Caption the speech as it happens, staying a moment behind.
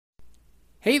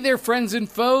Hey there, friends and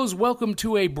foes. Welcome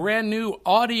to a brand new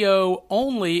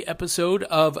audio-only episode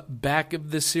of Back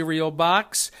of the Cereal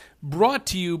Box, brought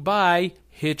to you by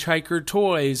Hitchhiker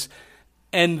Toys.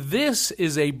 And this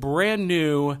is a brand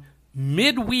new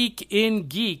Midweek in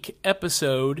Geek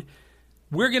episode.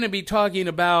 We're going to be talking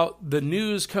about the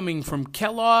news coming from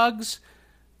Kellogg's,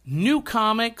 new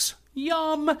comics,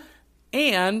 yum,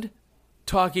 and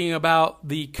talking about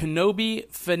the Kenobi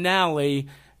finale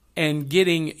and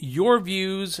getting your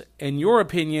views and your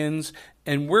opinions,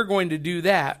 and we're going to do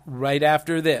that right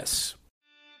after this.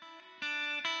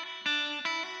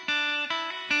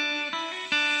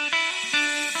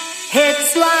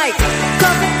 It's like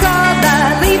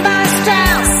Coca-Cola, Levi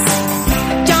Strauss,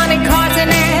 Johnny Carson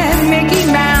and Mickey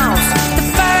Mouse. The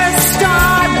first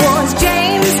star was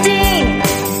James Dean.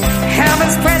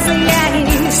 Elvis Presley, yeah,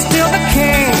 he's still the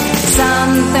king.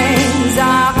 Some things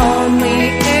are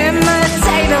only imitatable.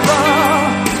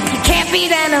 You can't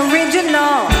beat an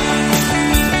original.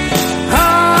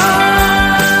 Oh,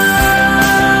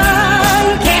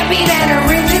 you can't beat an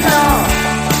original.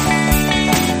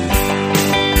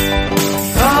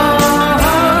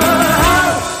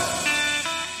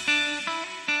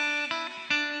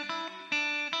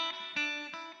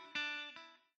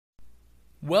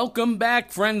 Welcome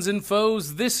back, friends and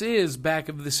foes. This is Back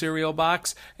of the Cereal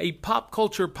Box, a pop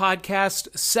culture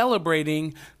podcast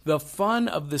celebrating the fun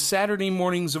of the Saturday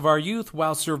mornings of our youth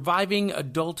while surviving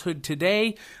adulthood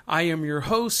today. I am your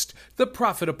host, the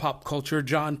prophet of pop culture,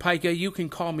 John Pica. You can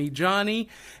call me Johnny.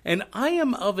 And I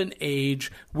am of an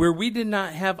age where we did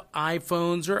not have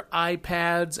iPhones or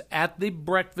iPads at the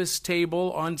breakfast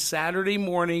table on Saturday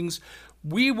mornings.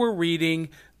 We were reading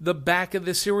the Back of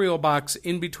the Cereal Box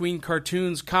in between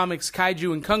cartoons, comics,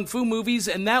 kaiju, and kung fu movies,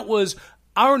 and that was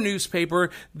our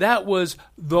newspaper. That was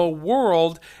the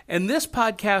world. And this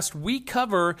podcast, we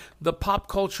cover the pop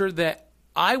culture that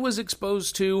I was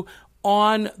exposed to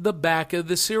on the Back of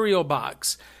the Cereal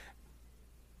Box.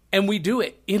 And we do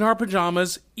it in our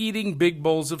pajamas, eating big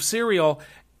bowls of cereal.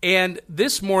 And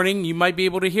this morning, you might be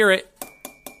able to hear it,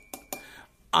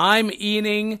 I'm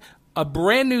eating a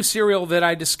brand new cereal that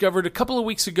I discovered a couple of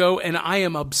weeks ago, and I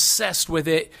am obsessed with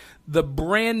it. The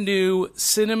brand new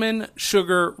Cinnamon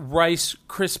Sugar Rice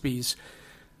Krispies.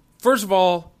 First of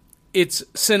all, it's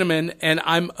cinnamon, and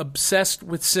I'm obsessed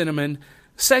with cinnamon.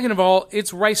 Second of all,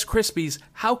 it's Rice Krispies.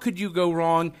 How could you go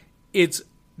wrong? It's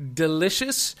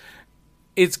delicious.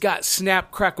 It's got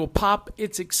snap, crackle, pop.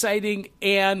 It's exciting,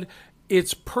 and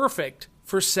it's perfect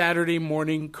for Saturday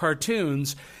morning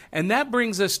cartoons. And that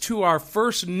brings us to our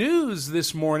first news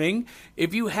this morning.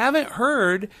 If you haven't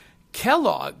heard,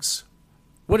 Kellogg's,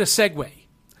 what a segue,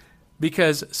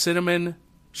 because Cinnamon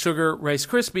Sugar Rice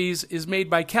Krispies is made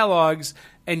by Kellogg's,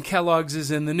 and Kellogg's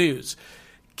is in the news.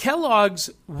 Kellogg's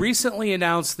recently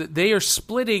announced that they are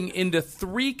splitting into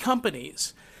three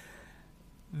companies.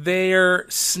 Their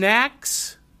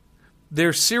snacks,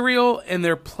 their cereal, and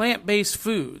their plant-based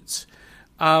foods.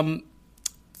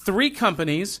 Three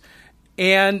companies.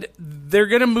 And they're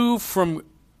going to move from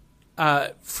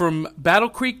Battle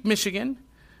Creek, Michigan,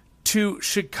 to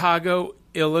Chicago,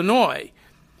 Illinois.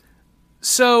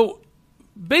 So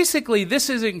basically, this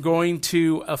isn't going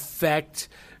to affect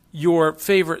your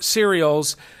favorite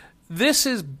cereals. This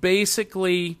is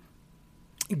basically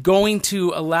going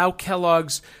to allow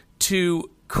Kellogg's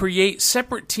to create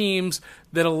separate teams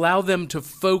that allow them to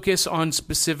focus on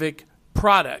specific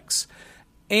products.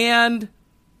 And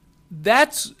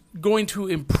that's going to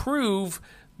improve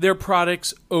their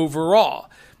products overall.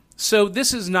 So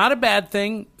this is not a bad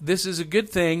thing. This is a good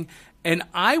thing. And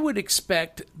I would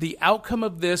expect the outcome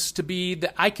of this to be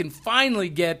that I can finally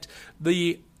get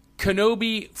the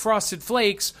Kenobi Frosted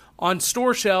Flakes on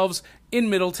store shelves in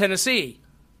Middle Tennessee.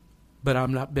 But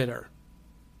I'm not bitter.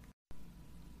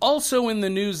 Also in the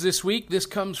news this week, this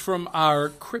comes from our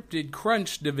Cryptid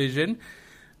Crunch division.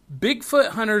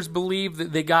 Bigfoot hunters believe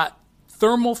that they got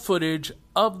thermal footage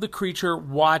of the creature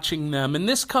watching them. And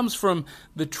this comes from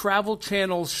the Travel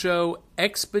Channel's show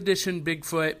Expedition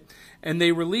Bigfoot, and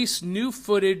they released new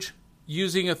footage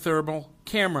using a thermal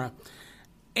camera.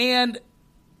 And,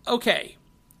 okay,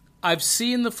 I've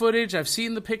seen the footage, I've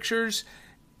seen the pictures.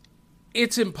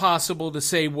 It's impossible to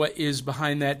say what is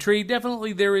behind that tree.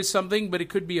 Definitely there is something, but it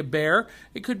could be a bear,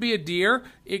 it could be a deer,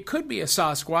 it could be a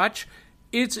Sasquatch.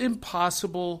 It's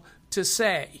impossible to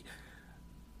say.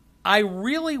 I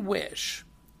really wish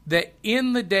that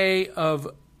in the day of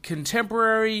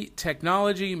contemporary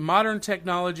technology, modern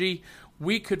technology,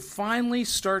 we could finally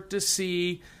start to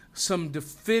see some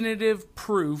definitive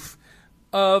proof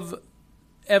of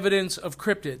evidence of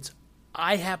cryptids.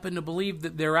 I happen to believe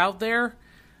that they're out there.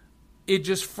 It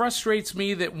just frustrates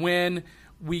me that when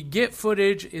we get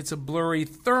footage, it's a blurry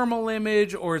thermal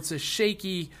image or it's a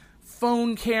shaky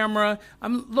phone camera.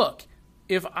 Look,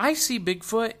 if I see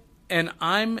Bigfoot and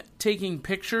I'm taking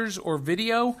pictures or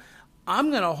video,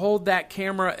 I'm going to hold that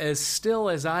camera as still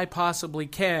as I possibly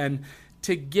can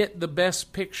to get the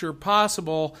best picture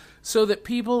possible so that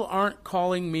people aren't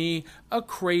calling me a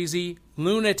crazy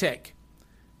lunatic.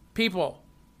 People,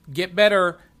 get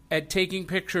better at taking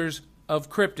pictures of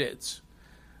cryptids.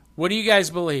 What do you guys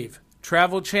believe?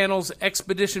 Travel Channel's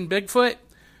Expedition Bigfoot?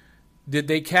 Did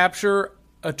they capture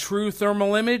a true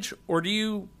thermal image, or do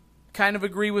you kind of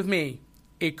agree with me?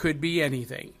 It could be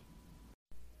anything.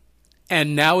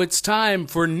 And now it's time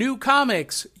for new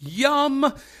comics. Yum!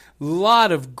 A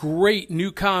lot of great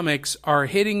new comics are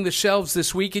hitting the shelves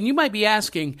this week, and you might be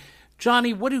asking,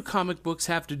 Johnny, what do comic books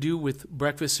have to do with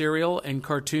breakfast cereal and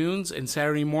cartoons and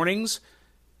Saturday mornings?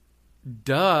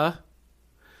 Duh.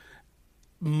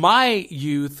 My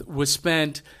youth was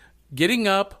spent getting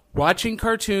up, watching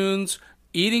cartoons,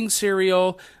 eating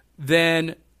cereal,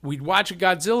 then we'd watch a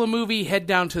Godzilla movie, head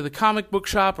down to the comic book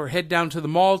shop or head down to the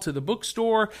mall, to the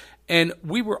bookstore, and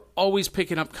we were always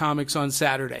picking up comics on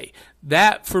Saturday.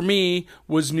 That, for me,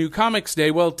 was New Comics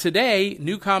Day. Well, today,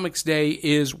 New Comics Day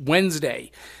is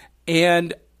Wednesday,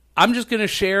 and I'm just going to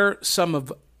share some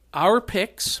of our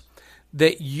picks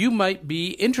that you might be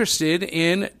interested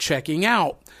in checking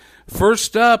out.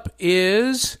 First up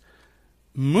is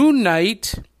Moon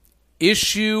Knight,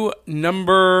 issue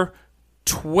number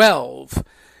 12.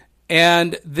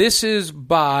 And this is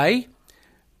by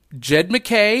Jed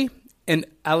MacKay and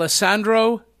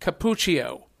Alessandro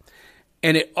Cappuccio.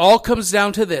 And it all comes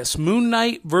down to this: Moon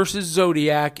Knight versus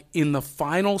Zodiac in the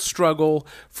final struggle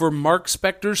for Mark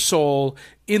Spector's soul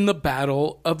in the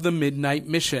Battle of the Midnight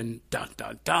Mission. Dun,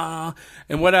 dun, dun.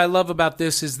 And what I love about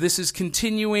this is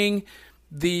continuing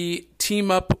the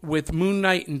team up with Moon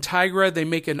Knight and Tigra. They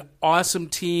make an awesome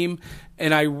team,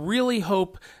 and I really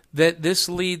hope that this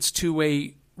leads to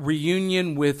a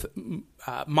reunion with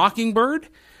Mockingbird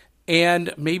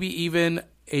and maybe even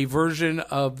a version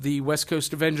of the West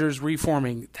Coast Avengers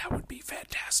reforming. That would be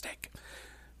fantastic.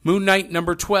 Moon Knight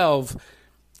number 12.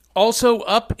 Also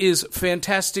up is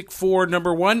Fantastic Four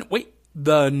number 1. Wait,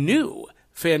 the new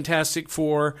Fantastic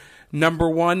Four number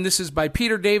 1. This is by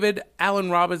Peter David,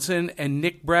 Alan Robinson, and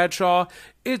Nick Bradshaw.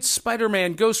 It's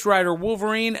Spider-Man, Ghost Rider,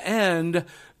 Wolverine, and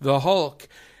the Hulk.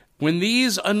 When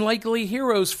these unlikely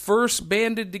heroes first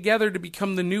banded together to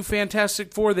become the new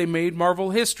Fantastic Four, they made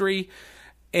Marvel history.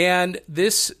 And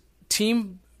this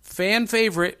team fan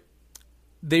favorite,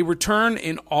 they return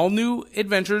in all new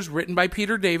adventures written by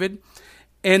Peter David.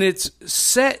 And it's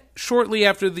set shortly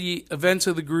after the events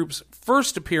of the group's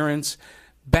first appearance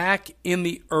back in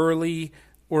the early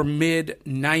or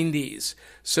mid-90s.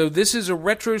 So this is a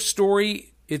retro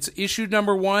story. It's issue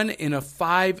number 1 in a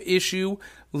 5-issue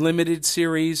limited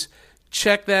series.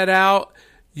 Check that out.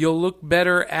 You'll look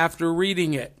better after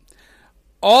reading it.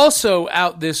 Also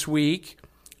out this week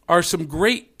are some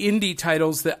great indie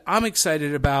titles that I'm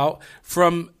excited about.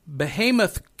 From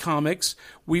Behemoth Comics,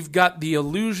 we've got The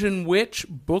Illusion Witch,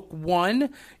 Book 1.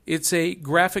 It's a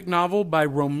graphic novel by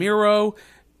Romero,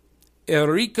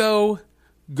 Enrico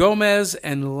Gomez,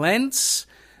 and Lentz.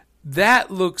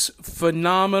 That looks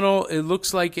phenomenal. It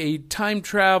looks like a time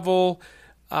travel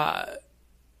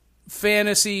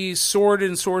fantasy sword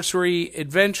and sorcery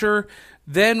adventure.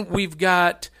 Then we've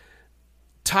got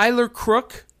Tyler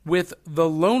Crook with The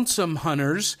Lonesome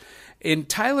Hunters. And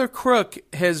Tyler Crook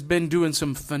has been doing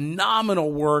some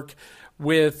phenomenal work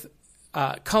with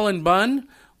Cullen Bunn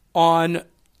on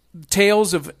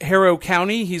Tales of Harrow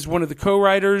County. He's one of the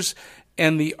co-writers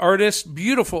and the artist.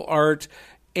 Beautiful art.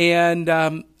 And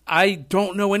I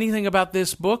don't know anything about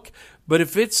this book, but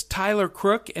if it's Tyler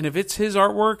Crook and if it's his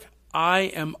artwork, I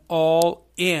am all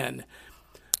in.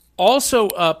 Also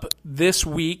up this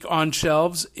week on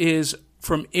shelves is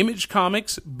from Image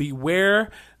Comics,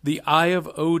 Beware the Eye of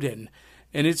Odin.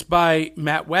 And it's by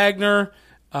Matt Wagner,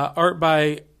 art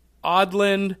by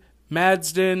Odland,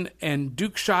 Madsden, and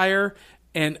Dukeshire.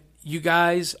 And you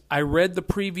guys, I read the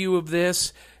preview of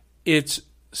this. It's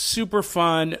super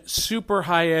fun, super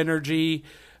high energy.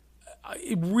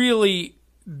 It really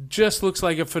just looks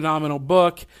like a phenomenal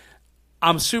book.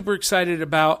 I'm super excited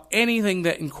about anything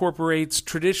that incorporates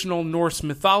traditional Norse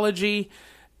mythology,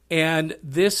 and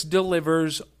this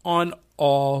delivers on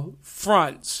all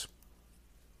fronts.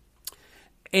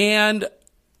 And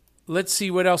let's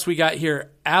see what else we got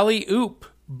here. Alley Oop,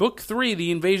 Book 3, The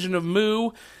Invasion of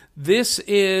Mu. This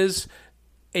is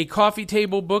a coffee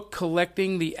table book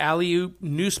collecting the Alley Oop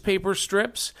newspaper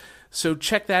strips. So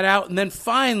check that out. And then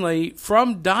finally,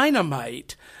 from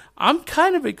Dynamite, I'm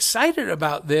kind of excited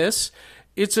about this.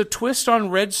 It's a twist on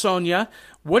Red Sonja.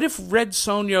 What if Red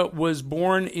Sonja was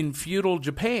born in feudal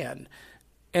Japan?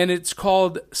 And it's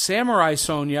called Samurai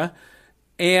Sonja,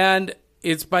 and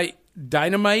it's by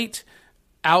Dynamite,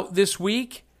 out this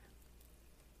week.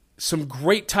 Some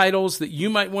great titles that you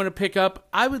might want to pick up.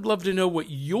 I would love to know what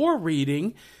you're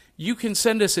reading. You can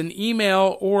send us an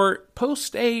email or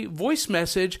post a voice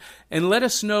message and let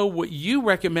us know what you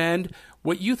recommend,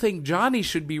 what you think Johnny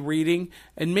should be reading,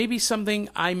 and maybe something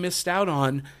I missed out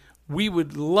on. We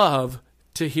would love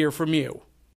to hear from you.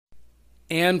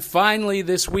 And finally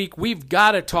this week, we've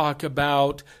got to talk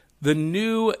about the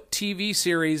new TV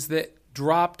series that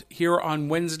dropped here on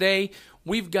Wednesday.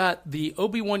 We've got the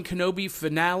Obi-Wan Kenobi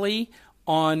finale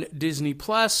on Disney+,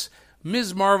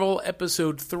 Ms. Marvel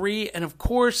Episode 3, and of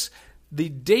course, the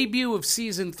debut of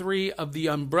Season 3 of The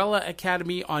Umbrella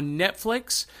Academy on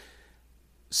Netflix.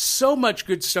 So much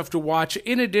good stuff to watch.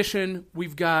 In addition,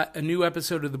 we've got a new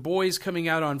episode of The Boys coming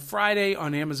out on Friday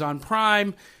on Amazon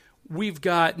Prime. We've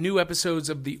got new episodes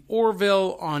of The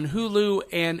Orville on Hulu,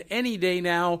 and any day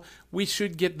now, we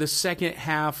should get the second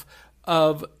half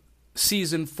of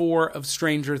Season 4 of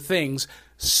Stranger Things.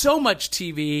 So much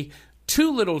TV,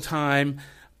 too little time,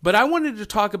 but I wanted to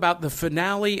talk about the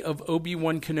finale of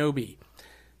Obi-Wan Kenobi.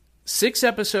 6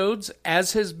 episodes,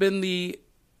 as has been the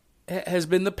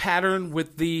pattern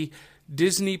with the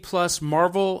Disney Plus,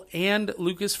 Marvel, and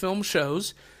Lucasfilm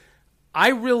shows. I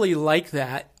really like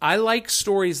that. I like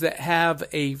stories that have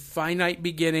a finite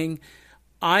beginning.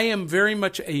 I am very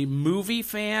much a movie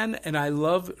fan, and I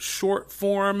love short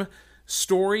form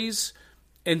stories.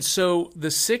 And so the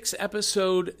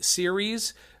 6-episode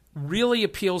series really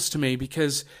appeals to me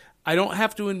because I don't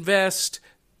have to invest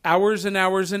hours and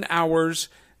hours and hours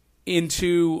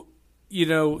into,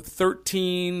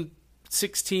 13,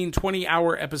 16,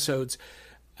 20-hour episodes,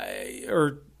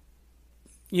 or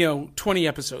 20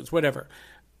 episodes, whatever.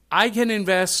 I can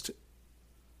invest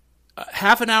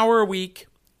half an hour a week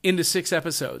into 6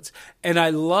 episodes. And I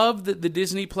love that the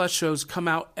Disney Plus shows come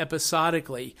out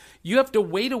episodically. You have to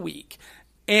wait a week.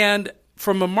 And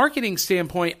from a marketing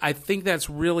standpoint, I think that's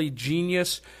really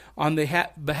genius on the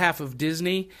behalf of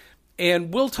Disney.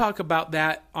 And we'll talk about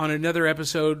that on another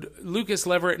episode. Lucas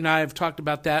Leverett and I have talked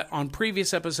about that on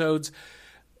previous episodes.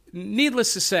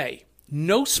 Needless to say,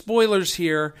 no spoilers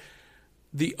here.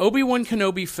 The Obi-Wan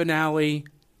Kenobi finale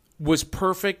was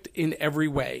perfect in every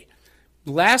way.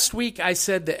 Last week, I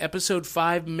said that Episode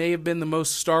 5 may have been the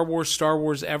most Star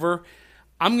Wars ever.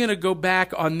 I'm going to go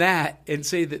back on that and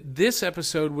say that this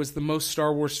episode was the most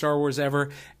Star Wars ever,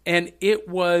 and it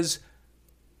was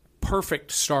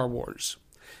perfect Star Wars.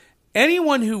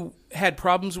 Anyone who had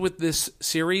problems with this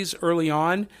series early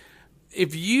on,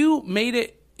 if you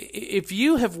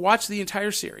have watched the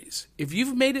entire series, if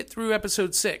you've made it through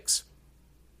Episode 6,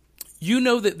 you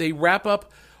know that they wrap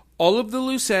up all of the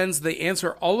loose ends. They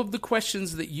answer all of the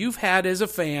questions that you've had as a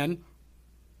fan.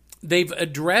 They've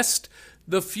addressed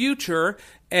the future,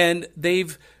 and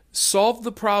they've solved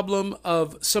the problem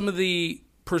of some of the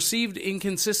perceived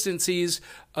inconsistencies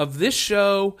of this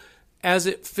show as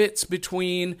it fits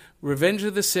between Revenge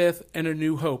of the Sith and A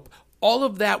New Hope. All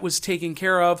of that was taken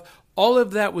care of. All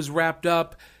of that was wrapped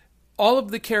up. All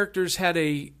of the characters had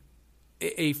a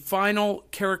final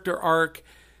character arc.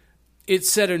 It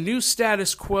set a new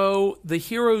status quo, the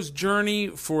hero's journey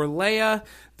for Leia,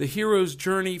 the hero's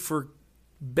journey for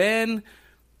Ben,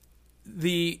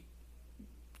 the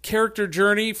character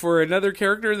journey for another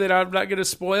character that I'm not going to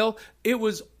spoil. It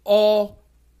was all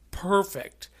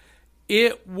perfect.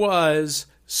 It was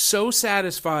so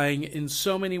satisfying in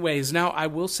so many ways. Now, I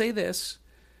will say this.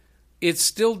 It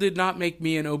still did not make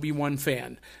me an Obi-Wan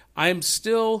fan. I am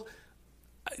still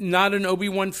not an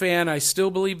Obi-Wan fan. I still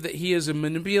believe that he is a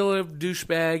manipulative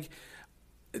douchebag.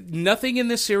 Nothing in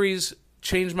this series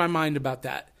changed my mind about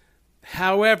that.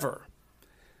 However,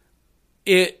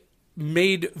 it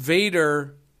made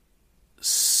Vader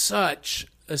such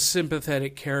a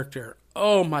sympathetic character.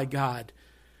 Oh my God.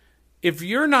 If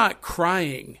you're not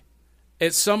crying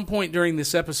at some point during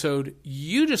this episode,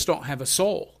 you just don't have a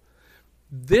soul.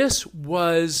 This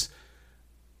was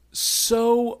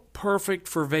so perfect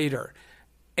for Vader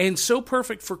and so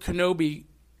perfect for Kenobi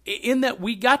in that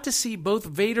we got to see both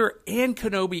Vader and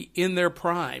Kenobi in their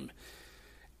prime.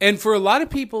 And for a lot of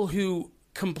people who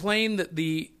complain that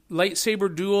the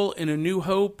lightsaber duel in A New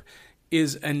Hope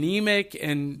is anemic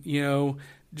and,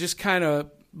 just kind of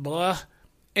blah,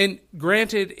 and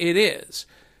granted it is,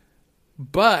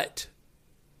 but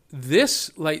this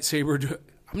lightsaber duel,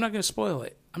 I'm not going to spoil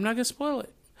it.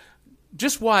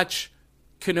 Just watch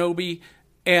Kenobi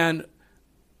and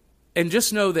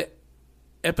just know that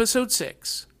Episode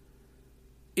 6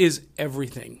 is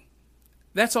everything.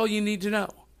 That's all you need to know.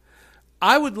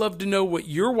 I would love to know what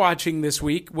you're watching this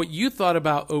week, what you thought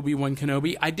about Obi-Wan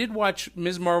Kenobi. I did watch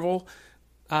Ms. Marvel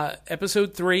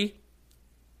episode 3.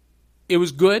 It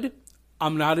was good.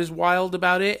 I'm not as wild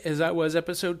about it as I was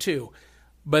episode 2.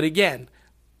 But again,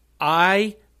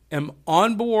 I am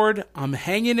on board. I'm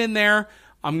hanging in there.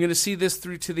 I'm going to see this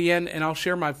through to the end, and I'll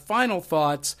share my final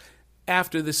thoughts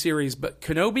after the series. But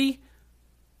Kenobi,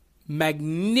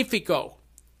 magnifico.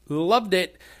 Loved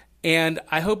it. And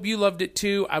I hope you loved it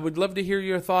too. I would love to hear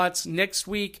your thoughts. Next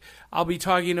week, I'll be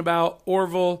talking about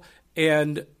Orville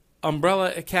and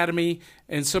Umbrella Academy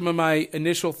and some of my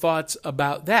initial thoughts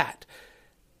about that.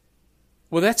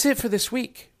 Well, that's it for this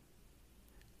week,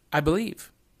 I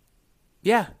believe.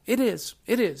 Yeah, it is.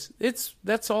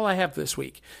 That's all I have this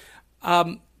week.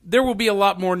 There will be a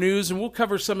lot more news, and we'll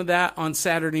cover some of that on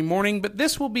Saturday morning. But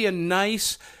this will be a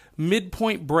nice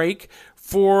midpoint break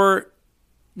for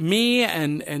me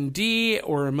and Dee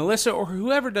or Melissa or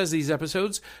whoever does these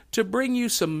episodes to bring you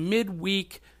some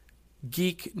midweek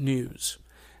geek news.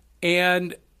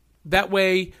 And that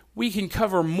way we can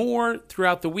cover more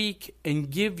throughout the week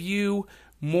and give you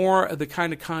more of the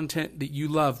kind of content that you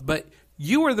love. But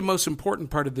you are the most important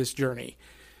part of this journey.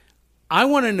 I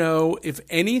want to know if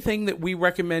anything that we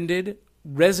recommended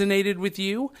resonated with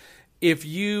you, if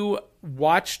you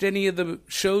watched any of the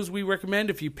shows we recommend,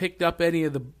 if you picked up any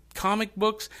of the comic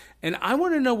books, and I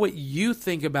want to know what you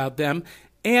think about them,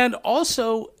 and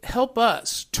also help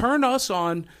us, turn us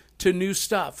on to new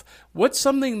stuff. What's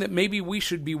something that maybe we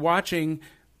should be watching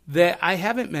that I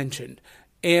haven't mentioned?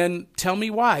 And tell me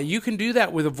why. You can do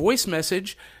that with a voice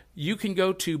message. You can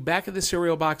go to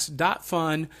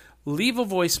backofthecerealbox.fun, leave a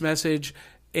voice message,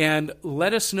 and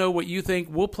let us know what you think.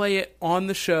 We'll play it on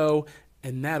the show,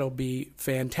 and that'll be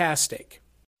fantastic.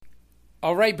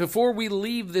 All right, before we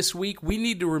leave this week, we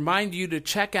need to remind you to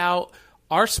check out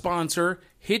our sponsor,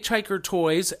 Hitchhiker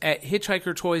Toys, at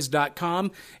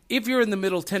hitchhikertoys.com. If you're in the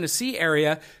Middle Tennessee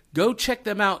area, go check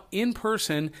them out in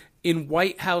person in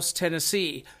White House,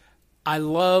 Tennessee. I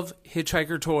love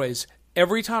Hitchhiker Toys.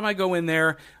 Every time I go in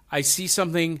there, I see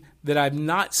something that I've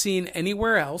not seen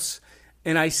anywhere else,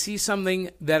 and I see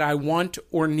something that I want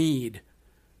or need.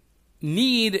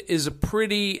 Need is a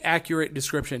pretty accurate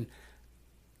description.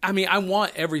 I mean, I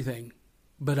want everything,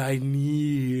 but I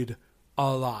need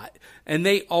a lot. And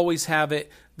they always have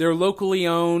it. They're locally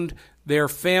owned. They're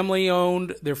family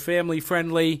owned. They're family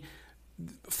friendly.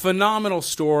 Phenomenal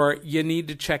store. You need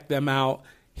to check them out.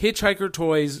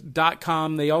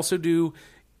 Hitchhikertoys.com. They also do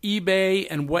eBay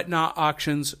and whatnot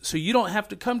auctions, so you don't have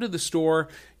to come to the store.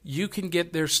 You can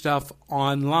get their stuff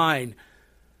online.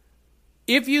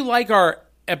 If you like our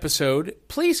episode,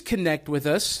 please connect with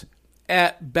us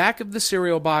at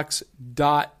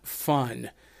backofthecerealbox.fun.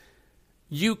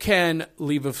 You can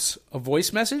leave us a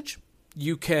voice message.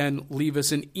 You can leave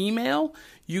us an email.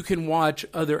 You can watch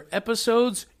other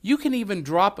episodes. You can even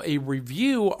drop a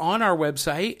review on our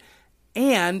website.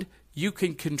 And you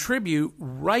can contribute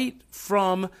right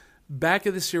from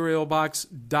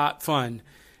backofthecerealbox.fun.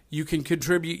 You can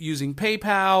contribute using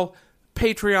PayPal,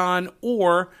 Patreon,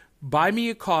 or buy me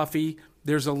a coffee.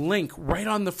 There's a link right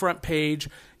on the front page.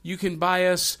 You can buy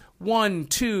us 1,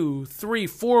 2, 3,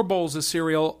 4 bowls of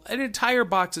cereal, an entire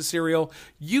box of cereal.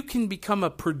 You can become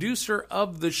a producer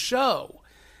of the show.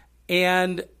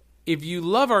 And if you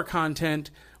love our content,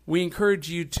 we encourage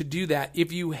you to do that.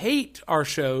 If you hate our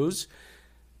shows,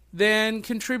 then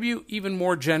contribute even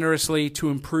more generously to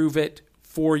improve it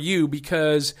for you,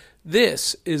 because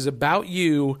this is about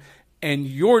you and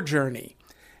your journey.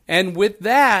 And with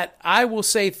that, I will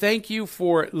say thank you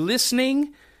for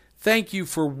listening. Thank you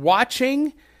for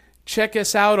watching. Check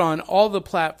us out on all the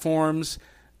platforms.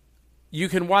 You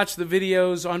can watch the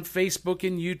videos on Facebook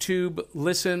and YouTube.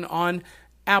 Listen on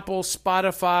Apple,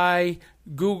 Spotify,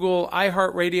 Google,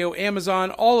 iHeartRadio,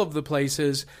 Amazon, all of the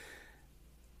places.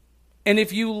 And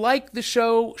if you like the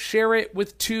show, share it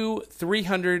with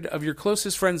 200-300 of your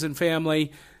closest friends and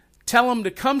family. Tell them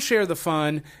to come share the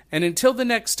fun. And until the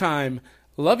next time,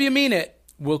 love you, mean it.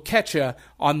 We'll catch you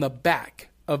on the back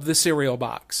of the cereal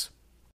box.